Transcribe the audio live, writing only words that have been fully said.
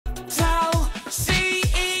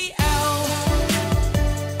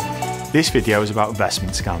This video is about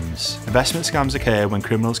investment scams. Investment scams occur when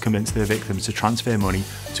criminals convince their victims to transfer money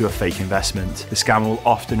to a fake investment. The scam will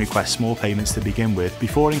often request small payments to begin with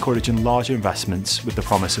before encouraging larger investments with the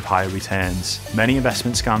promise of higher returns. Many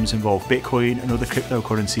investment scams involve Bitcoin and other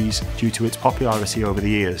cryptocurrencies due to its popularity over the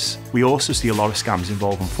years. We also see a lot of scams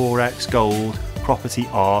involving Forex, gold, property,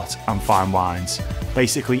 art and fine wines.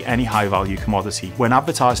 Basically any high value commodity. When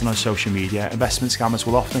advertising on social media, investment scammers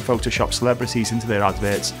will often Photoshop celebrities into their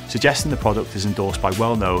adverts, suggesting the product is endorsed by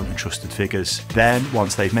well-known and trusted figures. Then,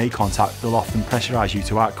 once they've made contact, they'll often pressurise you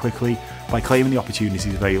to act quickly by claiming the opportunity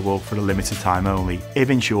is available for a limited time only. If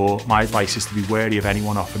unsure, my advice is to be wary of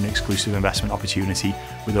anyone offering an exclusive investment opportunity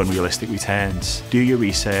with unrealistic returns. Do your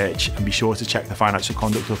research and be sure to check the Financial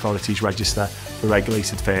Conduct Authority's register for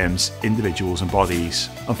regulated firms, individuals and bodies.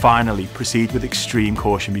 And finally, proceed with extreme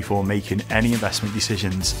caution before making any investment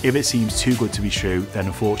decisions. If it seems too good to be true, then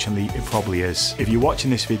unfortunately it probably is. If you're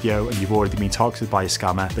watching this video and you've already been targeted by a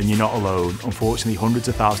scammer, then you're not alone. Unfortunately, hundreds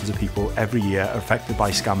of thousands of people every year are affected by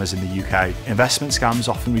scammers in the UK. Investment scams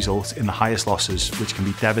often result in the highest losses, which can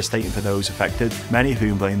be devastating for those affected, many of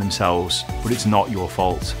whom blame themselves, but it's not your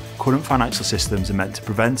fault. Current financial systems are meant to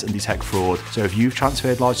prevent and detect fraud, so if you've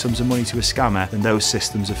transferred large sums of money to a scammer, then those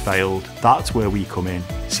systems have failed. That's where we come in.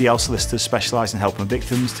 CL Solicitors specialise in helping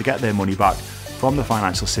victims to get their money back from the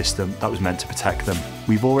financial system that was meant to protect them.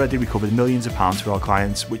 We've already recovered millions of pounds for our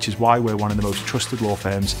clients, which is why we're one of the most trusted law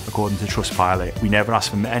firms according to Trustpilot. We never ask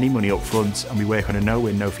for any money up front and we work on a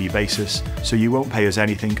no-win, no-fee basis, so you won't pay us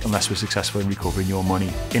anything unless we're successful in recovering your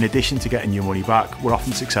money. In addition to getting your money back, we're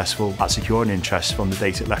often successful at securing interest from the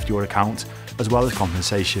date it left your account, as well as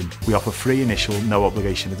compensation. We offer free initial, no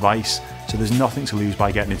obligation advice, so there's nothing to lose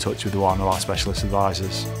by getting in touch with one of our specialist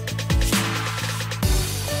advisors.